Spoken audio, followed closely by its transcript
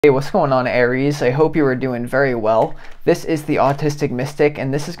Hey, what's going on, Aries? I hope you are doing very well. This is the Autistic Mystic,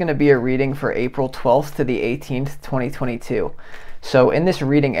 and this is going to be a reading for April 12th to the 18th, 2022. So in this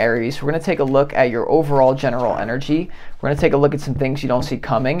reading, Aries, we're going to take a look at your overall general energy. We're going to take a look at some things you don't see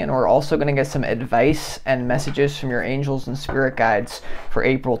coming, and we're also going to get some advice and messages from your angels and spirit guides for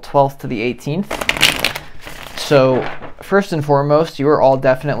April 12th to the 18th. So first and foremost, you are all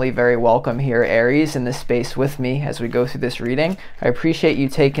definitely very welcome here, Aries, in this space with me as we go through this reading. I appreciate you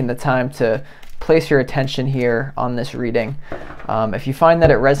taking the time to place your attention here on this reading. If you find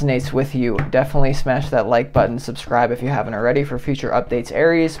that it resonates with you, definitely smash that like button, subscribe if you haven't already for future updates,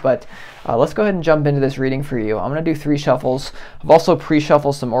 Aries. But let's go ahead and jump into this reading for you. I'm going to do 3 shuffles. I've also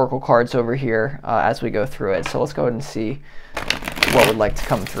pre-shuffled some oracle cards over here as we go through it. So let's go ahead and see what would like to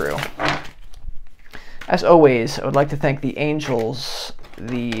come through. As always, I would like to thank the angels,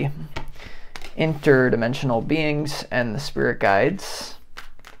 the interdimensional beings, and the spirit guides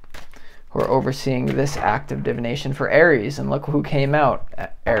who are overseeing this act of divination for Aries. And look who came out,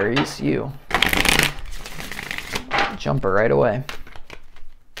 Aries, you. Jumper right away.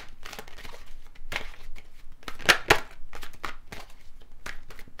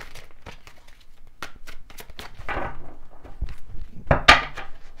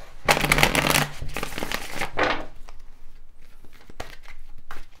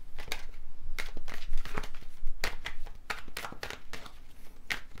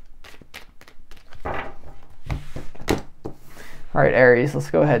 All right, Aries,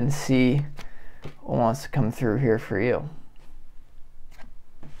 let's go ahead and see what wants to come through here for you.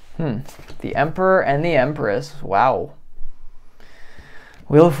 The Emperor and the Empress. Wow.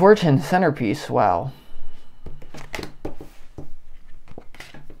 Wheel of Fortune, centerpiece. Wow.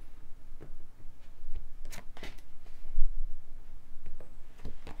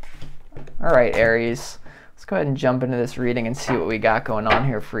 All right, Aries. Let's go ahead and jump into this reading and see what we got going on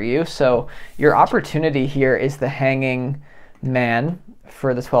here for you. So your opportunity here is the Hanging Man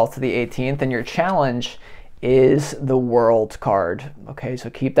for the 12th to the 18th, and your challenge is the World card. Okay, so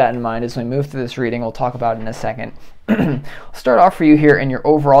keep that in mind as we move through this reading. We'll talk about it in a second. I'll start off for you here in your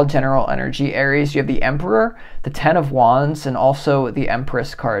overall general energy, Aries. You have the Emperor, the 10 of Wands, and also the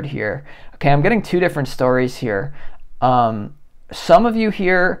Empress card here. Okay, I'm getting 2 different stories here. Some of you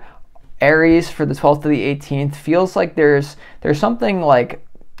here, Aries, for the 12th to the 18th, feels like there's something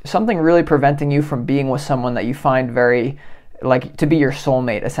really preventing you from being with someone that you find very to be your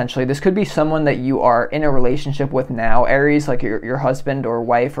soulmate, essentially. This could be someone that you are in a relationship with now, Aries, like your husband or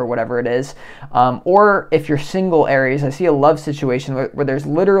wife or whatever it is. Or if you're single, Aries, I see a love situation where there's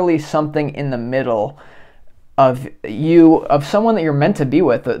literally something in the middle of someone that you're meant to be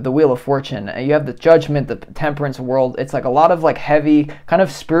with, the Wheel of Fortune. You have the Judgment, the Temperance, World. It's like a lot of heavy kind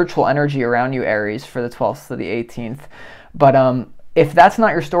of spiritual energy around you, Aries, for the 12th to the 18th. But if that's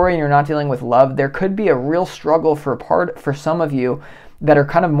not your story and you're not dealing with love, there could be a real struggle for some of you that are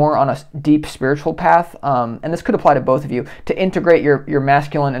kind of more on a deep spiritual path, and this could apply to both of you, to integrate your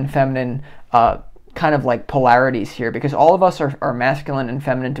masculine and feminine kind of polarities here, because all of us are masculine and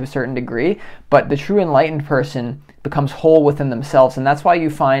feminine to a certain degree, but the true enlightened person becomes whole within themselves, and that's why you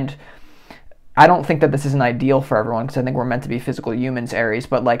find, I don't think that this is an ideal for everyone, because I think we're meant to be physical humans, Aries,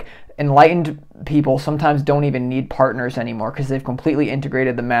 but enlightened people sometimes don't even need partners anymore because they've completely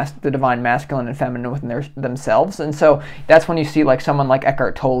integrated the divine masculine and feminine within themselves. And so that's when you see someone like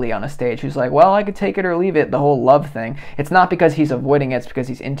Eckhart Tolle on a stage who's like, well, I could take it or leave it, the whole love thing. It's not because he's avoiding it, it's because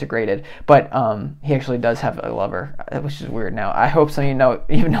he's integrated. But he actually does have a lover, which is weird now. I hope some of you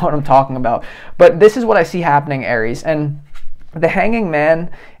even know what I'm talking about. But this is what I see happening, Aries. And the Hanging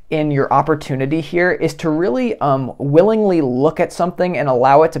Man in your opportunity here is to really willingly look at something and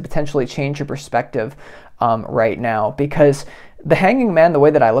allow it to potentially change your perspective right now. Because the Hanging Man, the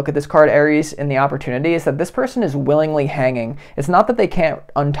way that I look at this card, Aries, in the opportunity, is that this person is willingly hanging. It's not that they can't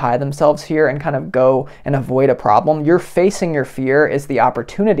untie themselves here and kind of go and avoid a problem. You're facing your fear is the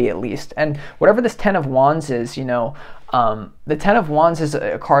opportunity, at least. And whatever this 10 of Wands is, the 10 of Wands is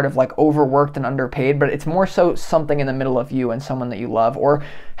a card of overworked and underpaid, but it's more so something in the middle of you and someone that you love, or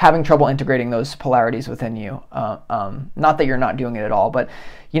having trouble integrating those polarities within you. Not that you're not doing it at all, but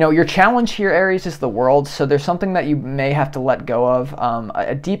your challenge here, Aries, is the World. So there's something that you may have to let go of.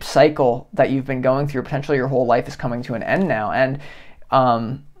 A deep cycle that you've been going through, potentially your whole life, is coming to an end now.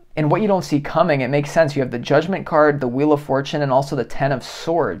 And what you don't see coming, it makes sense. You have the Judgment card, the Wheel of Fortune, and also the 10 of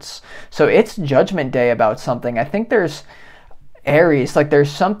Swords. So it's Judgment Day about something. I think there's, Aries,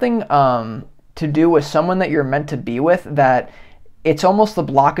 there's something to do with someone that you're meant to be with that it's almost the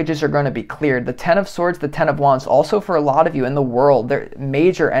blockages are going to be cleared. The 10 of Swords, the 10 of Wands, also for a lot of you in the world, there are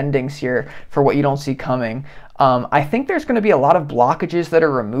major endings here for what you don't see coming. I think there's going to be a lot of blockages that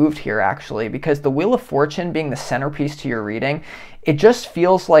are removed here, actually, because the Wheel of Fortune being the centerpiece to your reading, it just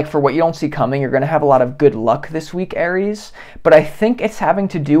feels like for what you don't see coming, you're going to have a lot of good luck this week, Aries. But I think it's having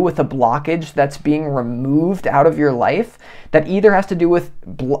to do with a blockage that's being removed out of your life that either has to do with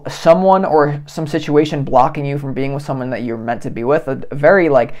someone or some situation blocking you from being with someone that you're meant to be with, a very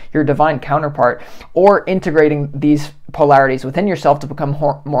like your divine counterpart, or integrating these polarities within yourself to become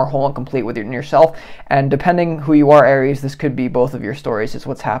more whole and complete within yourself. And depending who you are, Aries, this could be both of your stories is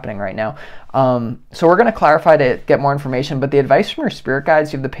what's happening right now. So we're going to clarify to get more information, but the advice from your spirit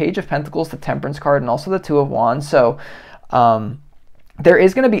guides, you have the Page of Pentacles, the Temperance card, and also the Two of Wands. So there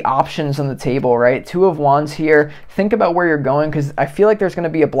is going to be options on the table, right? Two of Wands here. Think about where you're going, because I feel like there's going to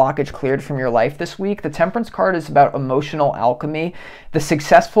be a blockage cleared from your life this week. The Temperance card is about emotional alchemy, the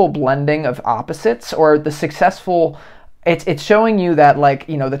successful blending of opposites, or the successful... It's showing you that, like,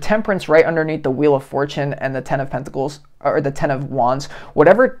 you know, the Temperance right underneath the Wheel of Fortune and the Ten of Pentacles, or the Ten of Wands,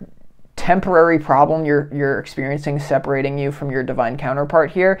 whatever temporary problem you're experiencing separating you from your divine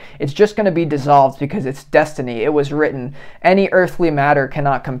counterpart here, it's just going to be dissolved because it's destiny. It was written. Any earthly matter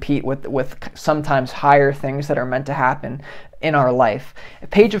cannot compete with sometimes higher things that are meant to happen in our life.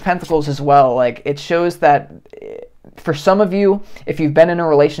 Page of Pentacles as well, like, it shows that for some of you, if you've been in a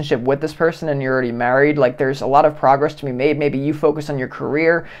relationship with this person and you're already married, like, there's a lot of progress to be made. Maybe you focus on your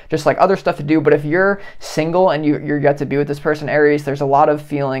career, just like other stuff to do. But if you're single and you're yet to be with this person, Aries, there's a lot of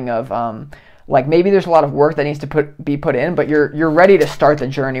feeling of like, maybe there's a lot of work that needs to be put in, but you're ready to start the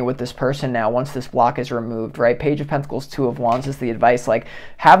journey with this person now once this block is removed, right? Page of Pentacles, Two of Wands is the advice. Like,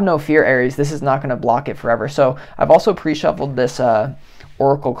 have no fear, Aries. This is not going to block it forever. So I've also pre-shuffled this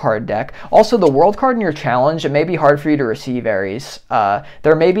Oracle card deck. Also, the World card in your challenge, it may be hard for you to receive, Aries.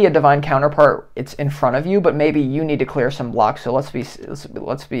 There may be a divine counterpart, it's in front of you, but maybe you need to clear some blocks. So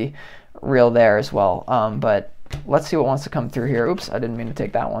let's be real there as well. But let's see what wants to come through here. Oops, I didn't mean to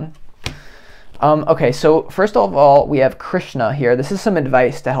take that one. Okay, so first of all, we have Krishna here. This is some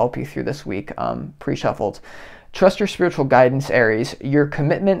advice to help you through this week, pre-shuffled. Trust your spiritual guidance, Aries. Your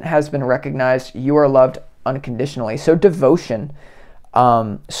commitment has been recognized. You are loved unconditionally. So devotion.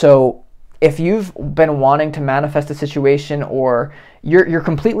 So if you've been wanting to manifest a situation, or you're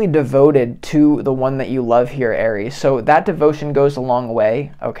completely devoted to the one that you love here, Aries. So that devotion goes a long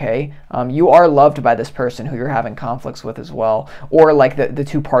way, okay? You are loved by this person who you're having conflicts with as well, or like the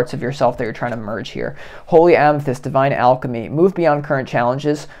two parts of yourself that you're trying to merge here. Holy Amethyst, divine alchemy, move beyond current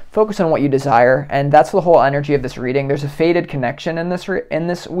challenges, focus on what you desire, and that's the whole energy of this reading. There's a fated connection in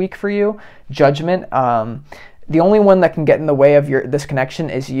this week for you. Judgment. The only one that can get in the way of this connection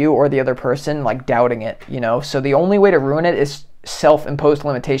is you or the other person, like, doubting it, you know? So the only way to ruin it is self-imposed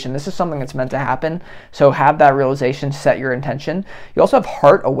limitation. This is something that's meant to happen. So have that realization, set your intention. You also have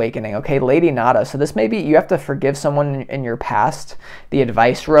heart awakening, okay? Lady Nada. So this may be, you have to forgive someone in your past. The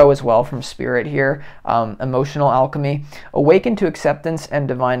advice row as well from Spirit here. Emotional alchemy. Awaken to acceptance and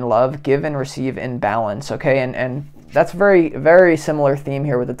divine love. Give and receive in balance, okay? And that's very, very similar theme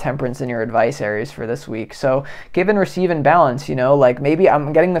here with the Temperance in your advice, Aries, for this week. So give and receive in balance, you know, like, maybe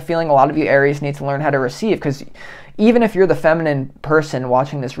I'm getting the feeling a lot of you Aries need to learn how to receive, because even if you're the feminine person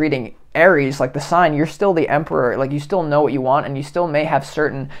watching this reading, Aries, like the sign, you're still the Emperor. Like, you still know what you want, and you still may have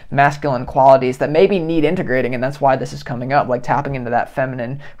certain masculine qualities that maybe need integrating, and that's why this is coming up, like tapping into that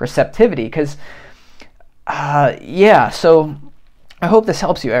feminine receptivity. Because, yeah, so I hope this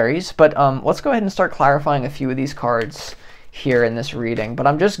helps you, Aries, but let's go ahead and start clarifying a few of these cards here in this reading. But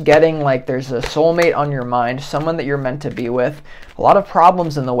I'm just getting, like, there's a soulmate on your mind, someone that you're meant to be with. A lot of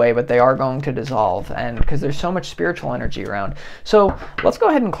problems in the way, but they are going to dissolve, and because there's so much spiritual energy around. So let's go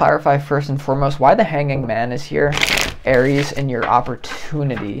ahead and clarify first and foremost why the Hanging Man is here, Aries, in your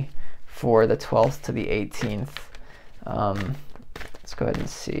opportunity for the 12th to the 18th. Let's go ahead and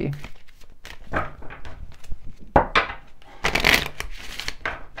see.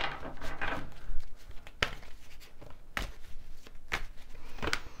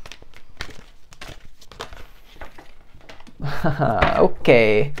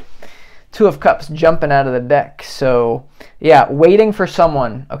 Okay, Two of Cups jumping out of the deck. So yeah, waiting for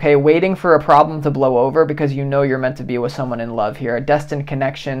someone, okay? Waiting for a problem to blow over because you know you're meant to be with someone in love here. A destined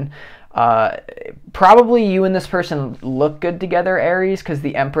connection. Probably you and this person look good together, Aries, because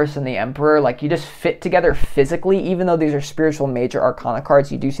the Empress and the Emperor, like, you just fit together physically. Even though these are spiritual major arcana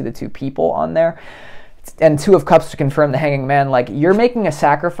cards, you do see the two people on there. And Two of Cups to confirm the Hanging Man. Like, you're making a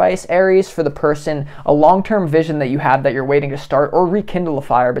sacrifice, Aries, for the person, a long-term vision that you have that you're waiting to start, or rekindle a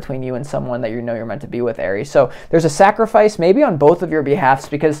fire between you and someone that you know you're meant to be with, Aries. So there's a sacrifice maybe on both of your behalfs,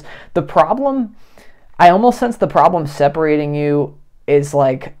 because the problem, I almost sense the problem separating you is,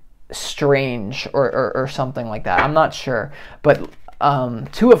 like, strange or something like that. I'm not sure, but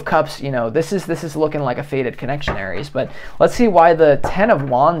Two of Cups, this is looking like a fated connection, Aries. But let's see why the Ten of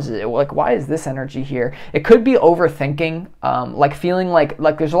Wands, like why is this energy here? It could be overthinking, like feeling like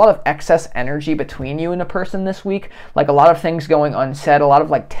there's a lot of excess energy between you and a person this week, like a lot of things going unsaid, a lot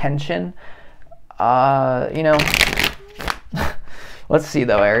of like tension. Let's see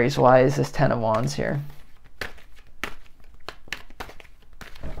though, Aries, why is this Ten of Wands here?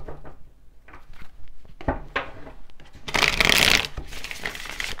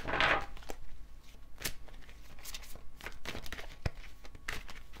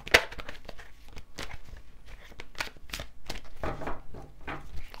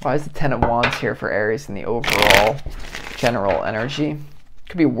 Why is the Ten of Wands here for Aries in the overall general energy?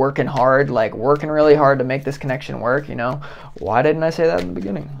 Could be working hard, like working really hard to make this connection work, Why didn't I say that in the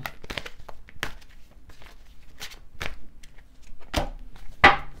beginning?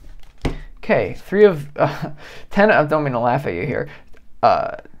 Okay, I don't mean to laugh at you here.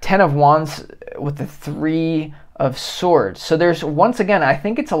 10 of Wands with the 3 of Swords. So there's, once again, I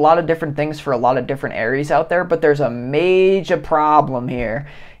think it's a lot of different things for a lot of different Aries out there, but there's a major problem here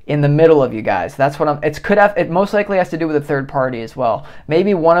in the middle of you guys. That's what it most likely has to do with a third party as well.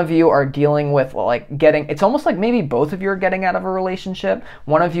 Maybe one of you are dealing with it's almost like maybe both of you are getting out of a relationship.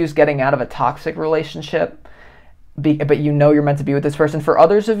 One of you is getting out of a toxic relationship, but you're meant to be with this person. For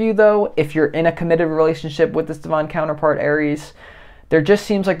others of you though, if you're in a committed relationship with this divine counterpart, Aries, there just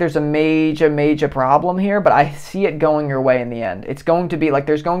seems like there's a major problem here, but I see it going your way in the end. It's going to be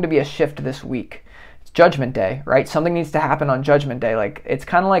there's going to be a shift this week. Judgment Day, right? Something needs to happen on Judgment Day. It's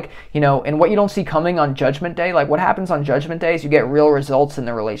kind of like, and what you don't see coming on Judgment Day, like what happens on Judgment Day is you get real results in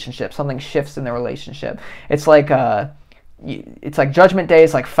the relationship. Something shifts in the relationship. It's like Judgment Day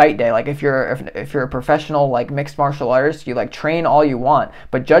is like fight day. Like if you're a professional like mixed martial artist, you like train all you want,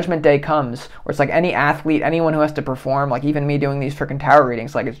 but Judgment Day comes where it's like any athlete, anyone who has to perform, like even me doing these freaking tarot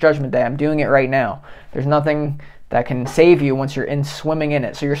readings, like it's Judgment Day. I'm doing it right now. There's nothing that can save you once you're swimming in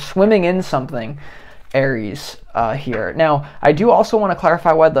it. So you're swimming in something, Aries, here. Now, I do also want to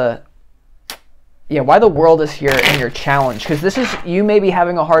clarify why the world is here in your challenge, because this is you may be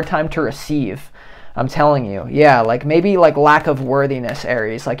having a hard time to receive. I'm telling you. Yeah, maybe lack of worthiness,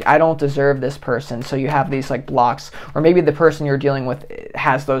 Aries. I don't deserve this person, so you have these blocks. Or maybe the person you're dealing with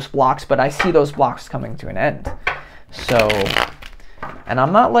has those blocks, but I see those blocks coming to an end. So, and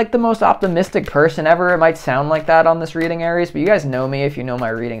I'm not the most optimistic person ever. It might sound like that on this reading, Aries, but you guys know me if you know my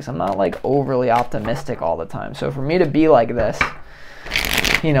readings. I'm not overly optimistic all the time. So for me to be like this,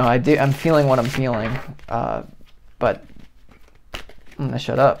 I'm feeling what I'm feeling. But I'm gonna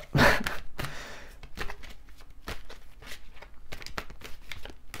shut up.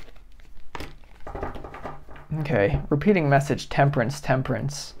 Okay, repeating message,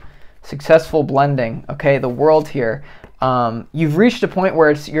 temperance. Successful blending. Okay, the world here. You've reached a point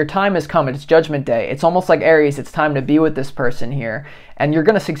where your time has come. It's Judgment Day. It's almost like Aries. It's time to be with this person here, and you're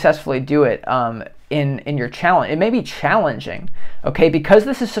going to successfully do it in your challenge. It may be challenging, okay, because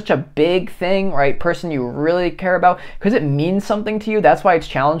this is such a big thing, right? Person you really care about, because it means something to you. That's why it's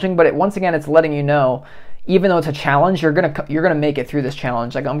challenging. But once again, it's letting you know, even though it's a challenge, you're gonna make it through this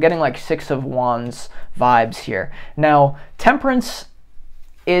challenge. I'm getting 6 of Wands vibes here. Now, temperance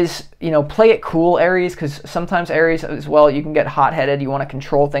is, play it cool, Aries, because sometimes Aries as well, you can get hot-headed. You want to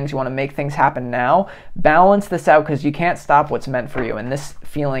control things. You want to make things happen now. Balance this out, because you can't stop what's meant for you. And this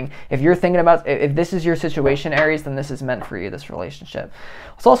feeling, if you're thinking about, if this is your situation, Aries, then this is meant for you, this relationship.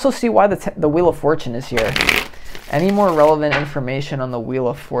 Let's also see why the Wheel of Fortune is here. Any more relevant information on the Wheel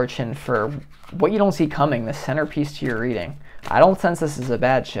of Fortune for what you don't see coming, the centerpiece to your reading? I don't sense this is a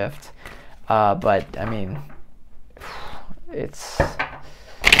bad shift, but I mean, it's...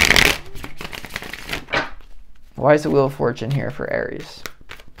 Why is the Wheel of Fortune here for Aries?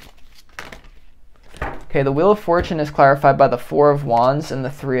 Okay, the Wheel of Fortune is clarified by the 4 of Wands and the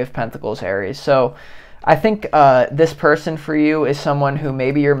 3 of Pentacles, Aries. So I think this person for you is someone who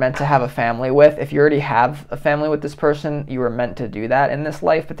maybe you're meant to have a family with. If you already have a family with this person, you were meant to do that in this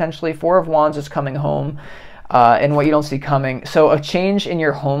life, potentially. 4 of Wands is coming home. And what you don't see coming. So a change in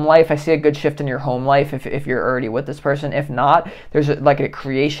your home life. I see a good shift in your home life if you're already with this person. If not, there's a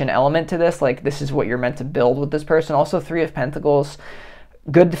creation element to this. This is what you're meant to build with this person. Also, 3 of Pentacles,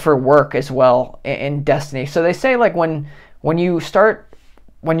 good for work as well in destiny. So they say when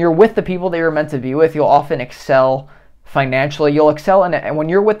you're with the people that you're meant to be with, you'll often excel financially. You'll excel and when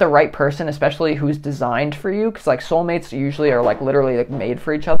you're with the right person, especially who's designed for you, because soulmates usually are literally made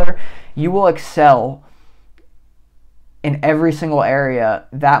for each other, you will excel in every single area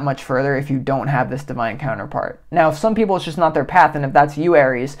that much further if you don't have this divine counterpart. Now, if some people it's just not their path, and if that's you,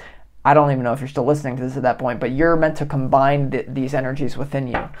 Aries, I don't even know if you're still listening to this at that point, but you're meant to combine these energies within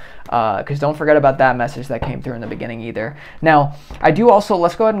you. Because don't forget about that message that came through in the beginning either. Now, I do also,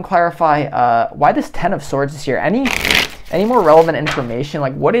 let's go ahead and clarify why this 10 of Swords is here. Any more relevant information?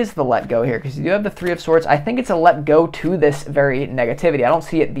 Like, what is the let go here? Because you do have the 3 of Swords. I think it's a let go to this very negativity. I don't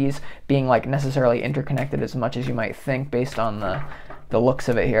see these being like necessarily interconnected as much as you might think based on the looks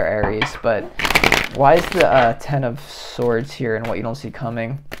of it here, Aries. But why is the 10 of Swords here and what you don't see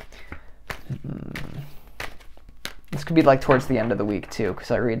coming? This could be like towards the end of the week too,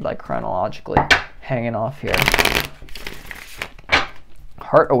 because I read like chronologically, hanging off here.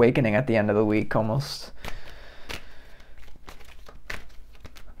 Heart awakening at the end of the week almost.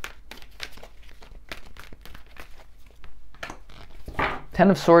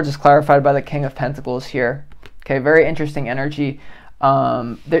 Ten of Swords is clarified by the King of Pentacles here. Okay, very interesting energy.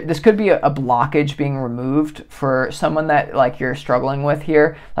 This could be a blockage being removed for someone that like you're struggling with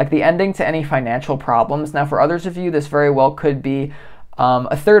here, like the ending to any financial problems. Now, for others of you, this very well could be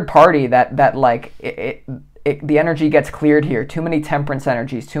a third party that like the energy gets cleared here. Too many temperance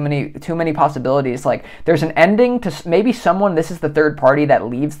energies, too many possibilities. Like there's an ending to maybe someone, this is the third party that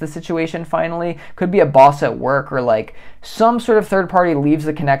leaves the situation finally. Could be a boss at work or like some sort of third party leaves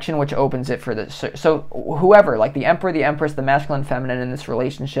the connection, which opens it for this. So whoever, like the Emperor, the Empress, the masculine, feminine in this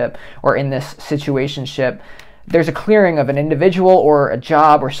relationship or in this situationship, there's a clearing of an individual or a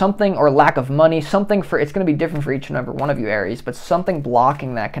job or something, or lack of money, something for, it's going to be different for each and every one of you, Aries, but something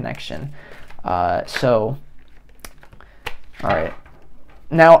blocking that connection. All right.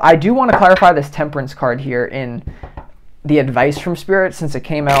 Now, I do want to clarify this Temperance card here in the advice from Spirit, since it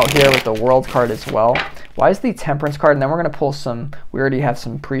came out here with the World card as well. Why is the Temperance card? And then we're going to pull some, we already have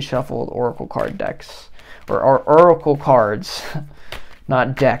some pre-shuffled Oracle card decks, or Oracle cards,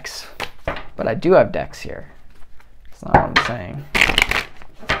 not decks, but I do have decks here. That's not what I'm saying.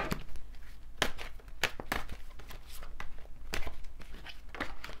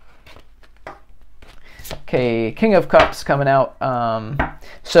 Okay, King of Cups coming out.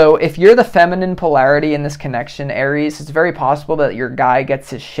 So if you're the feminine polarity in this connection, Aries, it's very possible that your guy gets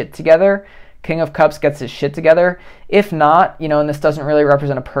his shit together. King of Cups gets his shit together. If not, you know, and this doesn't really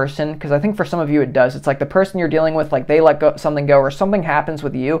represent a person, because I think for some of you it does. It's like the person you're dealing with, like they let something go, or something happens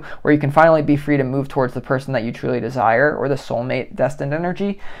with you where you can finally be free to move towards the person that you truly desire, or the soulmate destined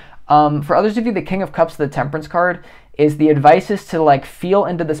energy. For others of you, the King of Cups, the Temperance card, is the advice is to like feel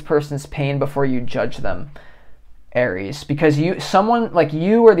into this person's pain before you judge them, Aries, because someone like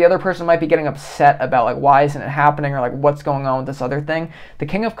you or the other person might be getting upset about like why isn't it happening, or like what's going on with this other thing. The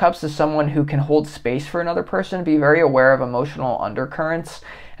King of Cups is someone who can hold space for another person, be very aware of emotional undercurrents,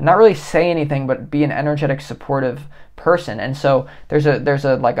 and not really say anything, but be an energetic, supportive person. And so there's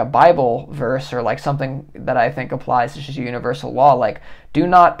a like a Bible verse or like something that I think applies. It's just a universal law, like do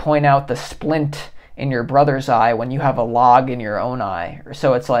not point out the splint in your brother's eye when you have a log in your own eye.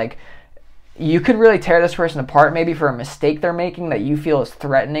 So it's like you could really tear this person apart maybe for a mistake they're making that you feel is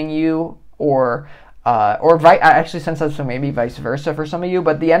threatening you, or I actually sense that's maybe vice versa for some of you.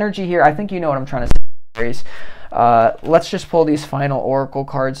 But the energy here, I think you know what I'm trying to say, Aries. Let's just pull these final Oracle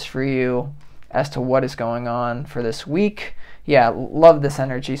cards for you as to what is going on for this week. Yeah, love this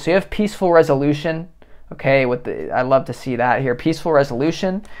energy. So you have peaceful resolution. Okay, I love to see that here. Peaceful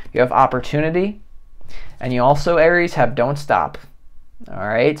resolution. You have opportunity. And you also, Aries, have don't stop. All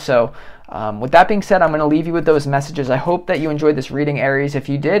right, so with that being said, I'm going to leave you with those messages. I hope that you enjoyed this reading, Aries. If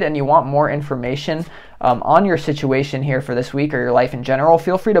you did and you want more information on your situation here for this week or your life in general,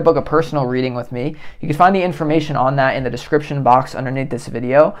 feel free to book a personal reading with me. You can find the information on that in the description box underneath this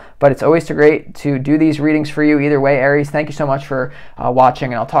video. But it's always great to do these readings for you either way, Aries. Thank you so much for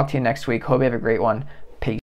watching, and I'll talk to you next week. Hope you have a great one. Peace.